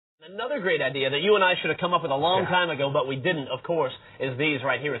Another great idea that you and I should have come up with a long time ago, but we didn't, of course, is these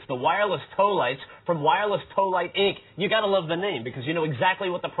right here. It's the wireless tow lights from Wireless Tow Light, Inc. You got to love the name because you know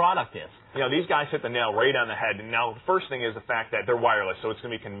exactly what the product is. You know, these guys hit the nail right on the head. And now, the first thing is the fact that they're wireless, so it's going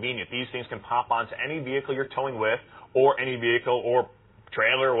to be convenient. These things can pop onto any vehicle you're towing with, or any vehicle or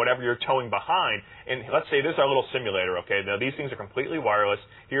trailer or whatever you're towing behind. And let's say this is our little simulator, okay? Now, these things are completely wireless.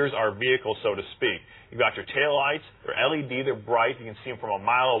 Here's our vehicle, so to speak. You've got your tail lights. They're LED. They're bright. You can see them from a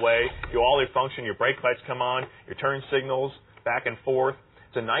mile away. All they function. Your brake lights come on. Your turn signals, back and forth.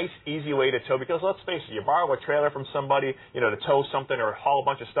 It's a nice, easy way to tow because, let's face it, you borrow a trailer from somebody, you know, to tow something or haul a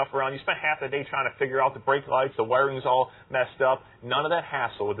bunch of stuff around. You spend half the day trying to figure out the brake lights, the wiring's all messed up. None of that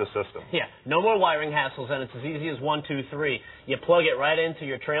hassle with the system. Yeah, no more wiring hassles, and it's as easy as 1, 2, 3. You plug it right into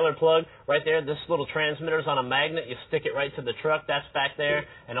your trailer plug right there. This little transmitter's on a magnet. You stick it right to the truck. That's back there,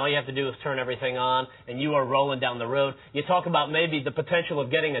 and all you have to do is turn everything on, and you are rolling down the road. You talk about maybe the potential of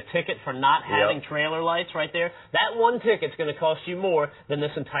getting a ticket for not having trailer lights right there. That one ticket's going to cost you more than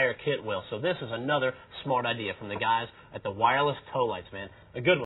this entire kit will. So this is another smart idea from the guys at the Wireless Tow Lights, man. A good one.